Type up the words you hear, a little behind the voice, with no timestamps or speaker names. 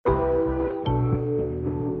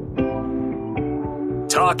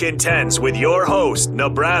Talkin' Tens with your host,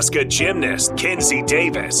 Nebraska gymnast Kinsey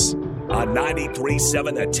Davis on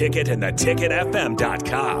 93.7 The Ticket and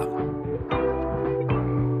theticketfm.com.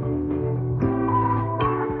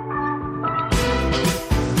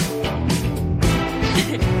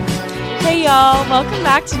 Hey y'all, welcome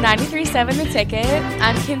back to 93.7 The Ticket.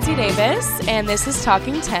 I'm Kinsey Davis, and this is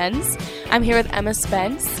Talking Tens. I'm here with Emma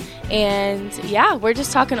Spence, and yeah, we're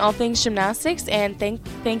just talking all things gymnastics, and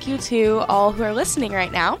thank you to all who are listening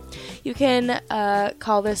right now. You can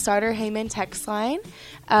call the Starter Heyman text line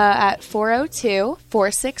at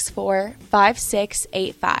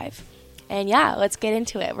 402-464-5685. And yeah, let's get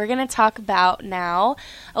into it. We're going to talk about now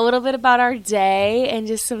a little bit about our day and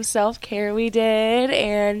just some self-care we did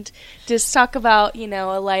and just talk about,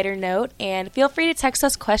 a lighter note. And feel free to text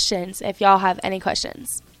us questions if y'all have any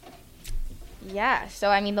questions. Yeah,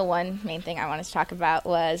 so the one main thing I wanted to talk about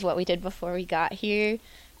was what we did before we got here.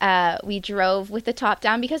 We drove with the top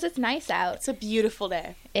down because it's nice out. It's a beautiful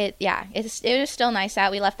day. It was still nice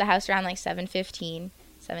out. We left the house around like 7:15.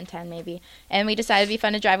 7:10 maybe, and we decided it'd be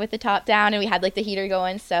fun to drive with the top down, and we had like the heater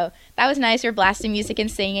going, so that was nice. We were blasting music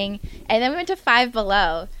and singing, and then we went to Five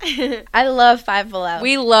Below. I love Five Below.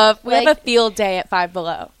 We have a field day at Five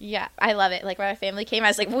Below. Yeah, I love it. Like when our family came, I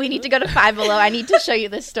was like, we need to go to Five Below. I need to show you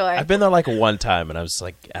this store. I've been there like one time, and I was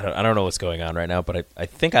like, I don't know what's going on right now, but I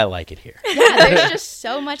think I like it here. Yeah, there's just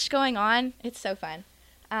so much going on. It's so fun.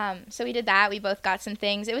 So we did that. We both got some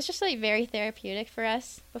things. It was just like very therapeutic for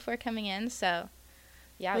us before coming in, so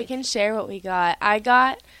yeah, we can share what we got. I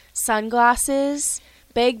got sunglasses,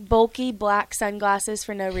 big, bulky, black sunglasses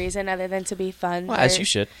for no reason other than to be fun. Well, as you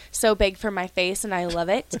should. So big for my face, and I love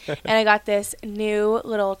it. And I got this new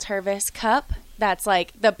little Tervis cup that's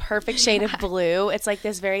like the perfect shade of blue. It's like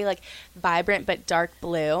this very like vibrant but dark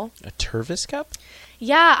blue. A Tervis cup?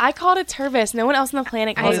 Yeah, I call it a Tervis. No one else on the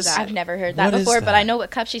planet calls it that. I've never heard that before, but I know what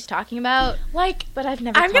cup she's talking about. But I've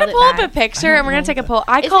never. I'm going to pull up a picture, and we're going to take a poll.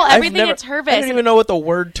 I call everything a Tervis. I don't even know what the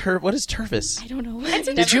word what is Tervis? I don't know.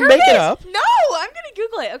 Did you make it up? No, I'm going to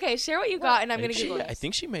Google it. Okay, share what you got, and I'm going to Google it. I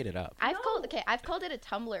think she made it up. I've called it a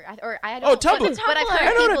tumbler. Tumbler. But I know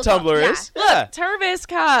what a tumbler is. Yeah. Tervis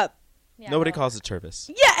cup. Yeah, Nobody calls it Tervis.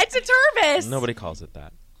 Yeah, it's a Tervis. Nobody calls it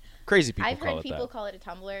that. Crazy people I've call it that. heard people call it a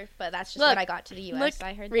tumbler, but that's just when I got to the U.S.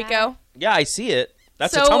 I heard Rico. that. Yeah, I see it.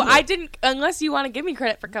 That's so a tumbler. I didn't, unless you want to give me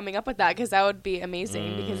credit for coming up with that, because that would be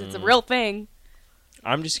amazing, because it's a real thing.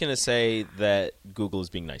 I'm just going to say that Google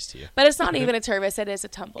is being nice to you. But it's not even a Tervis, it is a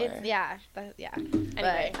tumbler. Yeah.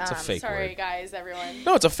 Anyway, it's a fake sorry, word. Guys, everyone.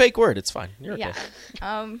 No, it's a fake word. It's fine. You're okay.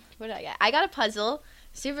 Yeah. What did I get? I got a puzzle.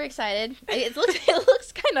 Super excited. It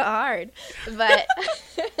looks kind of hard, but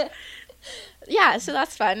yeah. So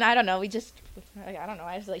that's fun. I don't know. I don't know.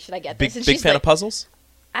 I was like, should I get this? Big fan of puzzles?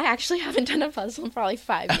 I actually haven't done a puzzle in probably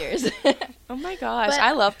 5 years. Oh my gosh,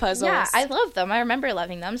 I love puzzles. Yeah, I love them. I remember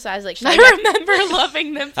loving them. So I was like, I remember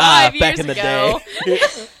loving them 5 years back in the ago. day.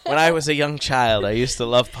 When I was a young child, I used to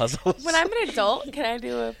love puzzles. When I'm an adult, can I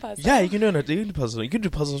do a puzzle? Yeah, you can do a puzzle. You can do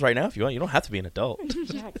puzzles right now if you want. You don't have to be an adult.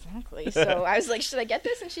 Yeah, exactly. So I was like, should I get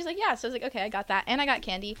this? And she's like, yeah. So I was like, okay, I got that. And I got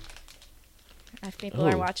candy. If people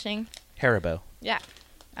are watching. Haribo. Yeah.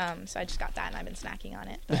 So I just got that, and I've been snacking on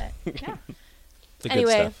it. But yeah.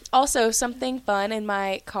 Anyway, also something fun in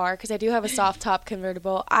my car, because I do have a soft top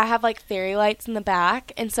convertible. I have like fairy lights in the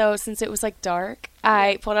back, and so since it was like dark,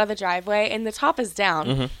 I pulled out of the driveway and the top is down.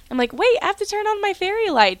 Mm-hmm. I'm like, wait, I have to turn on my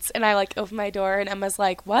fairy lights, and I like open my door, and Emma's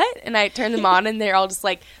like, what? And I turn them on, and they're all just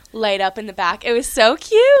like light up in the back. It was so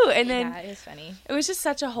cute, and then it was funny. It was just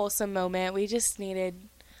such a wholesome moment. We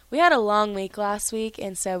had a long week last week,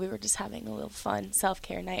 and so we were just having a little fun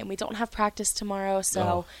self-care night. And we don't have practice tomorrow,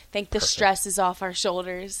 so I think the stress is off our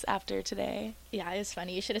shoulders after today. Yeah, it was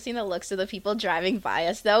funny. You should have seen the looks of the people driving by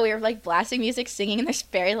us, though. We were like blasting music, singing, and there's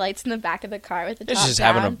fairy lights in the back of the car with the top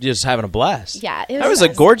down. Just having a blast. Yeah, it was a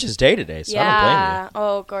gorgeous day today, so I don't blame you.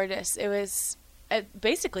 Oh, gorgeous. It was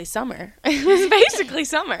basically summer. It was basically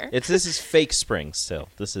summer. This is fake spring still.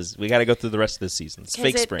 We got to go through the rest of the season. It's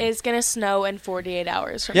fake spring. It's going to snow in 48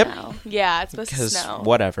 hours from now. Yeah, it's supposed to snow.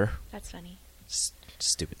 Whatever. That's funny.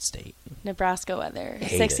 Stupid state. Nebraska weather.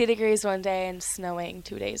 60 degrees one day and snowing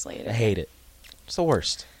 2 days later. I hate it. It's the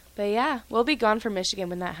worst. But yeah, we'll be gone from Michigan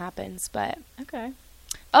when that happens. But okay.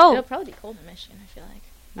 Oh, it'll probably be cold in Michigan, I feel like.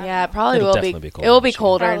 Yeah, it probably will be. Cold. It will be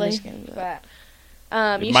colder in Michigan. But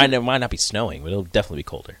it might not be snowing, but it'll definitely be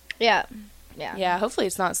colder. Yeah. Hopefully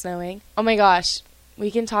it's not snowing. Oh my gosh,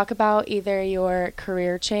 we can talk about either your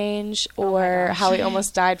career change or how we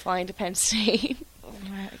almost died flying to Penn State.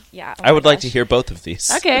 Yeah. I would like to hear both of these.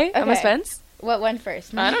 Okay. Emma Spence. What went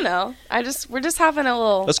first? I don't know. We're just having a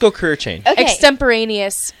little Let's go career change. Okay.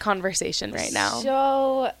 extemporaneous conversation right now.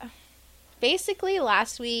 So, basically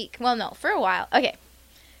last week, for a while. Okay.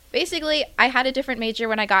 Basically, I had a different major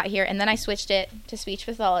when I got here, and then I switched it to speech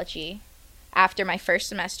pathology after my first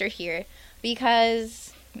semester here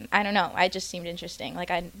because, I don't know, it just seemed interesting. Like,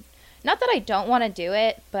 not that I don't want to do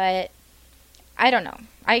it, but I don't know.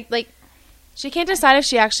 She can't decide if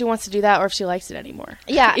she actually wants to do that or if she likes it anymore.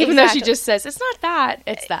 Yeah, Even though she just says, it's not that,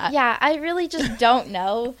 it's that. Yeah, I really just don't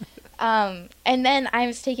know. And then I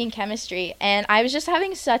was taking chemistry, and I was just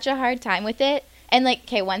having such a hard time with it. And,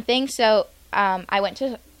 one thing, so I went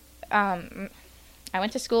to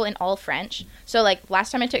school in all French. So,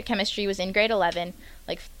 last time I took chemistry was in grade 11,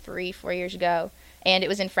 3-4 years ago, and it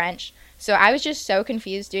was in French. So I was just so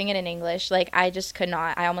confused doing it in English. I just could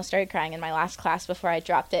not. I almost started crying in my last class before I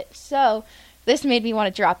dropped it. So this made me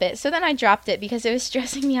want to drop it. So then I dropped it because it was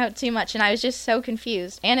stressing me out too much, and I was just so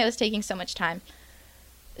confused, and it was taking so much time.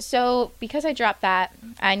 So because I dropped that,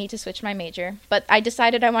 I need to switch my major. But I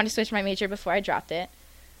decided I wanted to switch my major before I dropped it.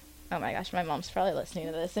 Oh my gosh, my mom's probably listening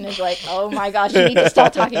to this and is like, oh my gosh, you need to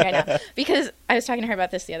stop talking right now. Because I was talking to her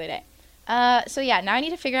about this the other day. So yeah, now I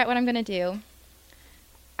need to figure out what I'm going to do.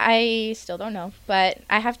 I still don't know, but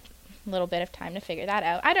I have a little bit of time to figure that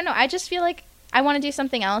out. I don't know. I just feel like I want to do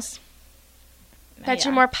something else. That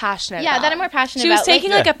you're more passionate about. That I'm more passionate about. She was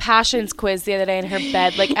taking a passions quiz the other day in her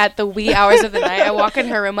bed, at the wee hours of the night. I walk in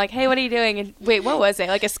her room hey, what are you doing? And wait, what was it?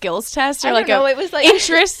 A skills test or it was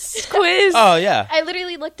interest quiz? Oh, yeah. I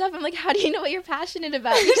literally looked up. I'm like, how do you know what you're passionate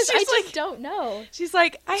about? Because I just don't know. She's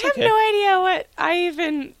like, I have no idea what I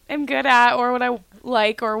even am good at or what I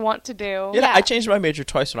like or want to do. Yeah, I changed my major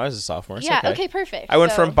twice when I was a sophomore. It's okay, perfect. I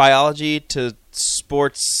went from biology to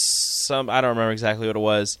sports. I don't remember exactly what it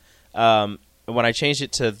was. When I changed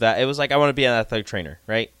it to that, it was I want to be an athletic trainer,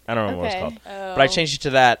 right? I don't remember what it's called. Oh. But I changed it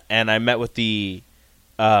to that, and I met with the,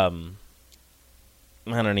 I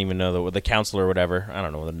don't even know the counselor or whatever. I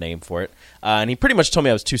don't know the name for it. And he pretty much told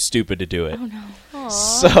me I was too stupid to do it. Oh, no. Aww.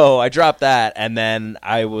 So I dropped that, and then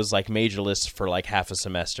I was majorless for half a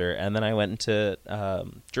semester, and then I went into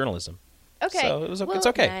journalism. Okay. So it's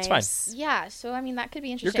okay. Nice. It's fine. Yeah, so that could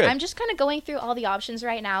be interesting. You're good. I'm just kind of going through all the options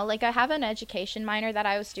right now. I have an education minor that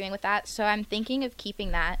I was doing with that, so I'm thinking of keeping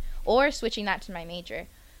that or switching that to my major.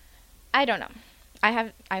 I don't know. I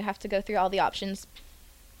have to go through all the options,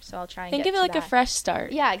 so I'll try and think get of it to a fresh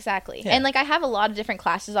start. Yeah, exactly. Yeah. And I have a lot of different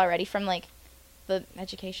classes already from the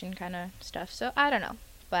education kind of stuff, so I don't know.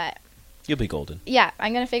 But You'll be golden. yeah,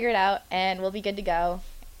 I'm going to figure it out, and we'll be good to go.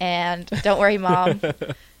 And don't worry, Mom.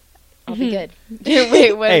 I'll be good.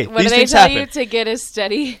 Wait, what Hey, do they these tell things you happen. to get a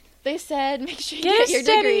steady? They said make sure you Get a your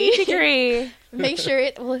steady degree. degree. Make sure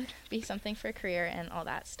it will be something for a career and all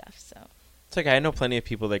that stuff. So It's okay. I know plenty of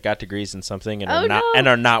people that got degrees in something and Oh, are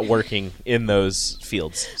no. not working in those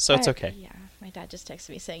fields. So it's okay. Yeah, my dad just texted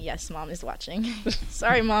me saying, "Yes, Mom is watching."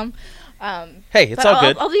 Sorry, Mom. Hey, it's but all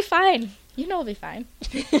good. I'll be fine. You know, I'll be fine.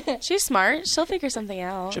 She's smart. She'll figure something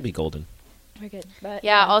out. Should be golden. We're good. But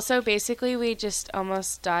Yeah, also, basically, we just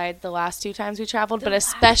almost died the last 2 times we traveled, but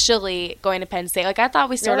especially going to Penn State. I thought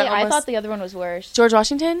we started really, I thought the other one was worse. George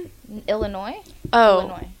Washington? Illinois. Oh.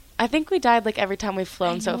 Illinois. I think we died, every time we've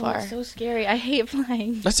flown so far. It's so scary. I hate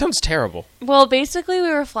flying. That sounds terrible. Well, basically, we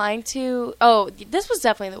were flying to... Oh, this was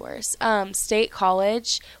definitely the worst. State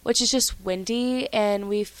College, which is just windy, and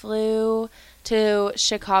we flew to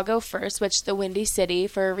Chicago first, which the Windy City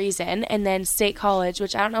for a reason, and then State College,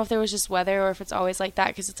 which I don't know if there was just weather or if it's always like that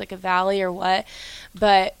because it's a valley or what,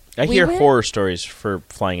 but I hear horror stories for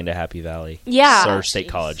flying into Happy Valley. Yeah. Or State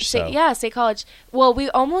College. So. State College. Well,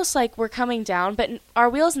 we almost were coming down, but our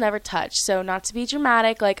wheels never touched, so not to be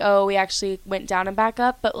dramatic, we actually went down and back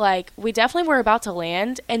up, but we definitely were about to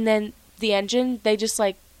land, and then the engine, they just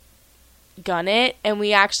gun it, and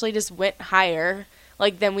we actually just went higher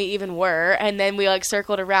than we even were, and then we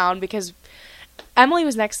circled around because Emily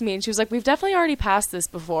was next to me and she was like, we've definitely already passed this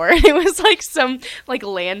before. And it was some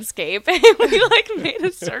landscape and we made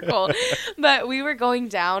a circle, but we were going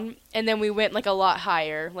down and then we went a lot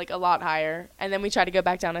higher, and then we tried to go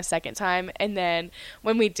back down a second time, and then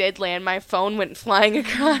when we did land, my phone went flying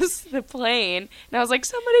across the plane and I was like,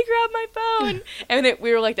 somebody grab my phone, and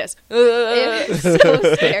we were like this. It was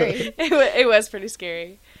so scary. It was pretty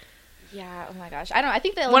scary. Yeah. Oh my gosh. I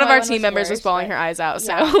think the one of Illinois our team members worse, was bawling her eyes out.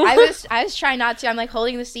 So yeah. I was trying not to. I'm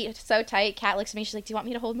holding the seat so tight. Kat looks at me. She's like, "Do you want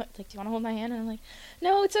me to hold? Do you want to hold my hand?" And I'm like,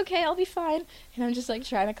 "No, it's okay. I'll be fine." And I'm just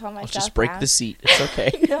trying to calm myself. I'll just break down. the seat. It's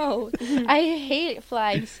okay. No, I hate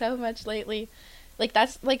flying so much lately.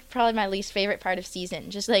 That's probably my least favorite part of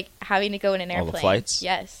season. Just having to go in an airplane. All the flights.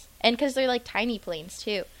 Yes, and because they're tiny planes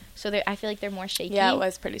too. so I feel like they're more shaky. Yeah, it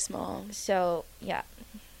was pretty small. So yeah,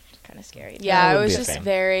 kind of scary. Yeah, it was just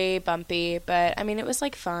very bumpy, but I mean, it was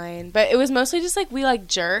like fine. But it was mostly just like we like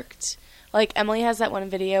jerked. Like Emily has that one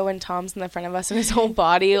video when Tom's in the front of us and his whole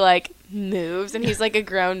body like moves, and he's like a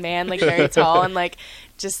grown man, like very tall, and like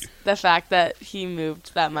just the fact that he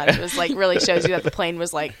moved that much was like really shows you that the plane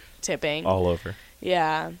was like tipping all over.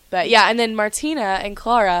 Yeah, but yeah, and then Martina and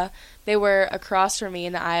Clara, they were across from me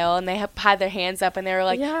in the aisle, and they had their hands up, and they were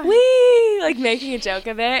like, wee, like making a joke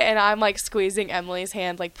of it, and I'm like squeezing Emily's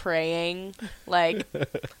hand, like praying, like,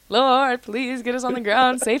 Lord, please get us on the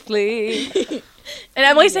ground safely. And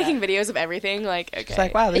Emily's taking videos of everything, like, okay. It's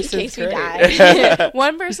like, wow, this is great. Die.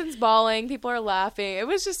 One person's bawling, people are laughing. It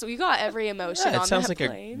was just, we got every emotion on that plane. It sounds like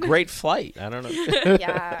a great flight. I don't know.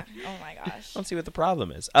 Yeah. Oh, my gosh. Let's see what the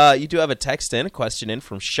problem is. You do have a question in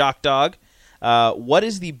from Shock Dog. What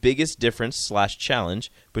is the biggest difference /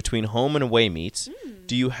 challenge between home and away meets?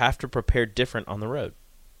 Do you have to prepare different on the road?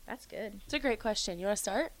 That's good. It's a great question. You want to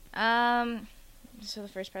start? So the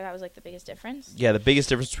first part, that was like the biggest difference? Yeah, the biggest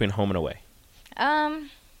difference between home and away.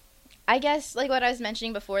 I guess like what I was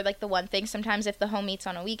mentioning before, like the one thing, sometimes if the home meets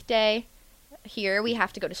on a weekday, here we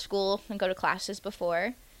have to go to school and go to classes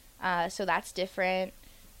before. So that's different.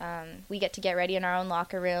 We get to get ready in our own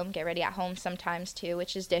locker room, get ready at home sometimes too,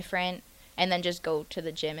 which is different. And then just go to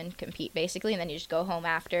the gym and compete, basically, and then you just go home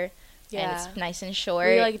after. Yeah. And it's nice and short.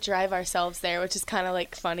 We, like, drive ourselves there, which is kind of,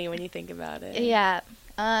 like, funny when you think about it. Yeah.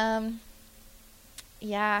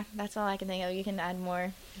 Yeah, that's all I can think of. You can add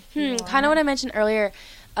more. Kind of what I mentioned earlier,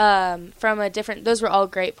 from a different... Those were all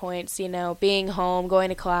great points, you know, being home, going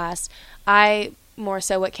to class. More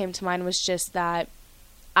so what came to mind was just that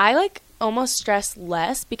I, like, almost stress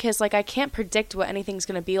less because like I can't predict what anything's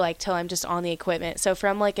going to be like till I'm just on the equipment. So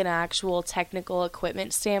from like an actual technical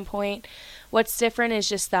equipment standpoint, what's different is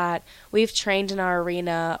just that we've trained in our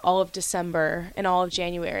arena all of December and all of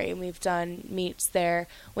January, and we've done meets there.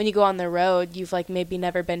 When you go on the road, you've like maybe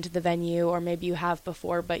never been to the venue, or maybe you have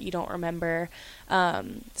before but you don't remember.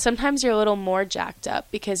 Sometimes you're a little more jacked up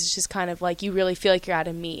because it's just kind of like you really feel like you're at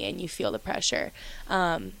a meet and you feel the pressure.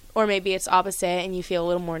 Or maybe it's opposite and you feel a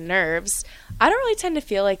little more nerves. I don't really tend to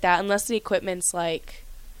feel like that unless the equipment's like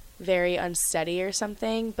very unsteady or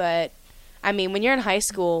something. But I mean, when you're in high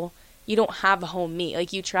school, you don't have a home meet.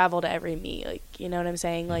 Like you travel to every meet. Like, you know what I'm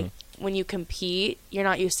saying? Like when you compete, you're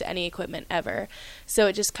not used to any equipment ever. So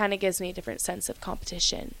it just kind of gives me a different sense of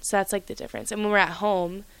competition. So that's like the difference. And when we're at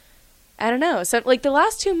home, I don't know. So, like, the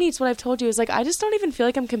last two meets, what I've told you is, like, I just don't even feel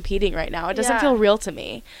like I'm competing right now. It doesn't feel real to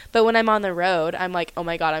me. But when I'm on the road, I'm like, oh,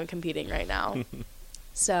 my God, I'm competing right now.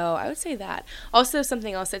 So I would say that. Also,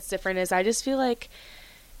 something else that's different is I just feel like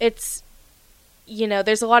it's, you know,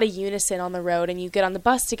 there's a lot of unison on the road. And you get on the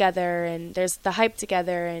bus together, and there's the hype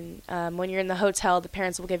together. And when you're in the hotel, the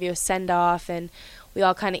parents will give you a send-off. And we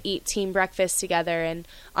all kind of eat team breakfast together. And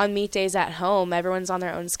on meet days at home, everyone's on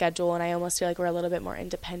their own schedule. And I almost feel like we're a little bit more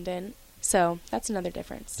independent. So that's another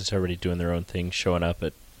difference. Just everybody doing their own thing, showing up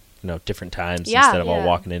at, you know, different times instead of all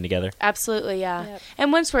walking in together. Absolutely, yeah. Yep.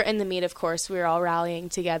 And once we're in the meet, of course, we're all rallying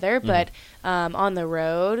together. But on the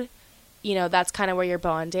road, you know, that's kind of where you're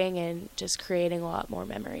bonding and just creating a lot more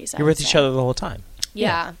memories. You're with each other the whole time.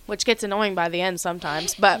 Yeah, which gets annoying by the end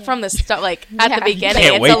sometimes. But from the start, like at the beginning,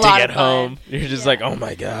 can't it's wait a lot to get of fun. home. You're just like, oh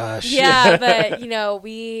my gosh. Yeah, but you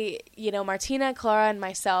know, Martina, Clara, and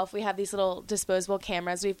myself, we have these little disposable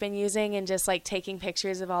cameras we've been using and just like taking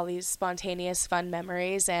pictures of all these spontaneous, fun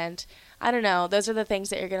memories. And I don't know, those are the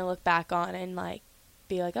things that you're gonna look back on and like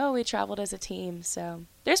be like, oh, we traveled as a team. So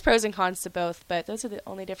there's pros and cons to both, but those are the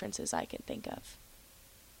only differences I can think of.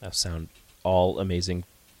 That sound all amazing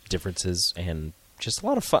differences and just a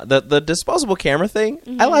lot of fun. The disposable camera thing,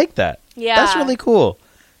 I like that. Yeah. That's really cool.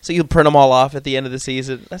 So you print them all off at the end of the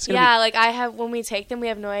season. That's gonna be... like I have, when we take them, we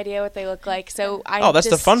have no idea what they look like. So that's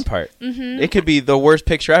the fun part. It could be the worst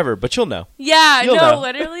picture ever, but you'll know. Yeah, you'll know.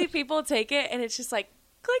 Literally people take it and it's just like,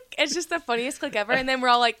 click. It's just the funniest click ever. And then we're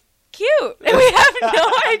all like, cute. And we have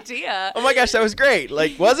no idea. Oh my gosh, that was great.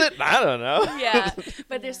 Like, was it? I don't know. Yeah.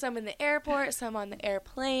 But there's some in the airport, some on the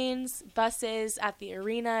airplanes, buses, at the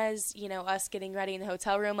arenas, you know, us getting ready in the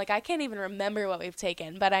hotel room. Like, I can't even remember what we've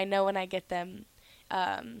taken, but I know when I get them,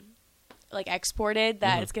 like, exported,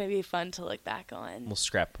 that it's going to be fun to look back on. Little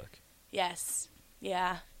scrapbook. Yes.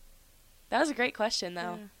 Yeah. That was a great question, though.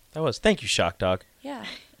 Yeah. That was. Thank you, Shock Dog. Yeah.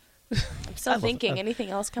 I'm still thinking. Anything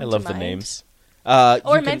else come to mind? I love the names.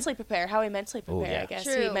 Or mentally prepare. How we mentally prepare, I guess.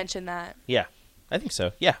 True. We mentioned that. Yeah, I think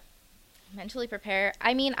so. Yeah. Mentally prepare.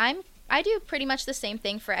 I mean, I do pretty much the same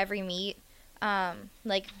thing for every meet.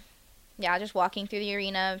 Just walking through the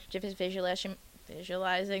arena, just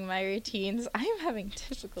Visualizing my routines. I'm having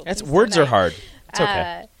difficulty. Words are hard. It's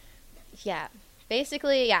okay. Yeah.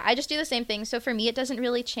 Basically, yeah, I just do the same thing. So for me, it doesn't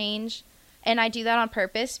really change. And I do that on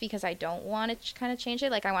purpose because I don't want to kind of change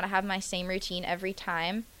it. Like, I want to have my same routine every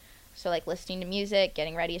time. So, like, listening to music,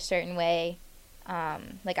 getting ready a certain way.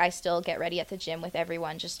 Like, I still get ready at the gym with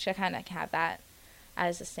everyone just to kind of have that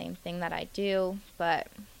as the same thing that I do. But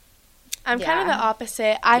I'm kind of the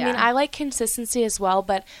opposite. I mean, I like consistency as well,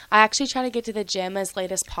 but I actually try to get to the gym as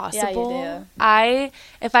late as possible. Yeah, you do.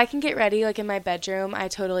 If I can get ready, like, in my bedroom, I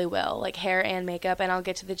totally will. Like, hair and makeup, and I'll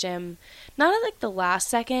get to the gym. Not at, like, the last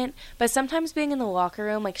second, but sometimes being in the locker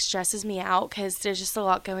room, like, stresses me out because there's just a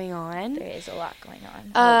lot going on. There is a lot going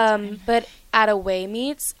on. But at away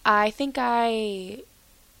meets, I think I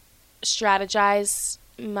strategize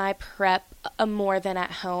my prep more than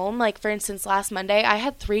at home. Like, for instance, last Monday I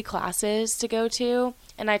had 3 classes to go to,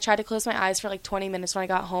 and I tried to close my eyes for like 20 minutes when I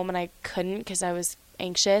got home, and I couldn't because I was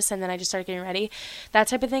anxious, and then I just started getting ready. That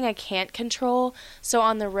type of thing I can't control. So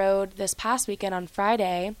on the road this past weekend on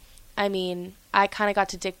Friday, I mean, I kind of got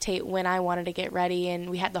to dictate when I wanted to get ready, and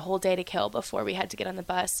we had the whole day to kill before we had to get on the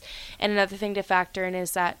bus. And another thing to factor in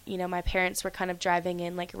is that, you know, my parents were kind of driving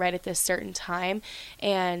in like right at this certain time,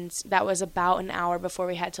 and that was about an hour before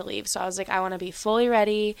we had to leave. So I was like, I want to be fully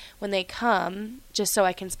ready when they come just so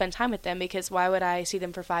I can spend time with them, because why would I see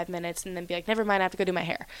them for 5 minutes and then be like, never mind, I have to go do my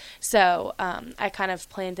hair. So I kind of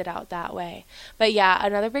planned it out that way. But yeah,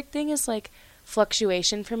 another big thing is like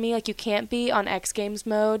fluctuation for me. Like, you can't be on X Games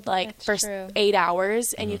mode like That's for true. 8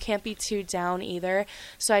 hours, and you can't be too down either.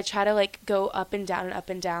 So I try to like go up and down and up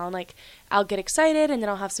and down. Like, I'll get excited and then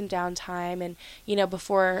I'll have some downtime, and you know,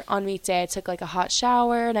 before on meet day I took like a hot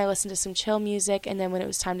shower and I listened to some chill music, and then when it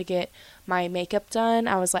was time to get my makeup done,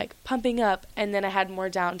 I was like pumping up, and then I had more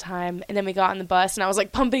downtime, and then we got on the bus and I was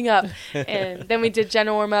like pumping up and then we did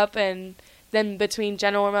general warm up, and then between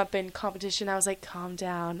general warm-up and competition, I was like, calm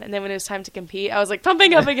down. And then when it was time to compete, I was like,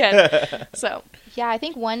 pumping up again. So, yeah, I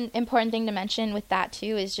think one important thing to mention with that,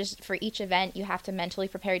 too, is just for each event, you have to mentally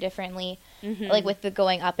prepare differently. Like, with the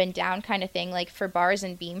going up and down kind of thing. Like, for bars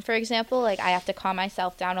and beam, for example, like, I have to calm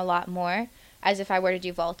myself down a lot more as if I were to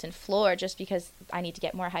do vault and floor, just because I need to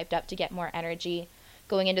get more hyped up to get more energy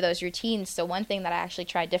going into those routines. So one thing that I actually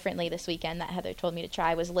tried differently this weekend that Heather told me to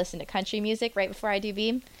try was listen to country music right before I do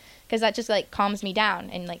beam, because that just like calms me down,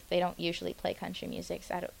 and like they don't usually play country music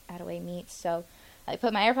at away meets. So I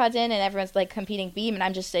put my AirPods in and everyone's like competing beam, and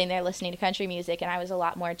I'm just sitting there listening to country music, and I was a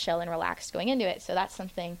lot more chill and relaxed going into it. So that's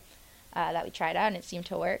something that we tried out, and it seemed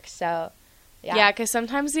to work. So yeah, because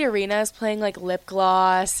sometimes the arena is playing like lip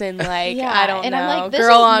gloss and like I don't and know, I'm like, this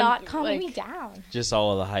girl is on not calming like, me down. Just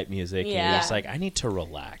all of the hype music. Yeah. And you're just like, I need to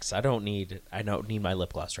relax. I don't need my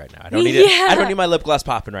lip gloss right now. I don't need it. I don't need my lip gloss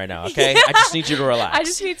popping right now. Okay, I just need you to relax. I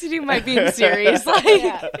just need to do my beam series.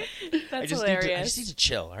 Like, that's hilarious. I just need to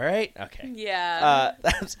chill. All right. Okay. Yeah.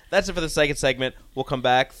 That's it for the second segment. We'll come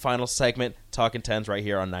back. Final segment. Talking Tens right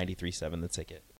here on 93.7 The Ticket.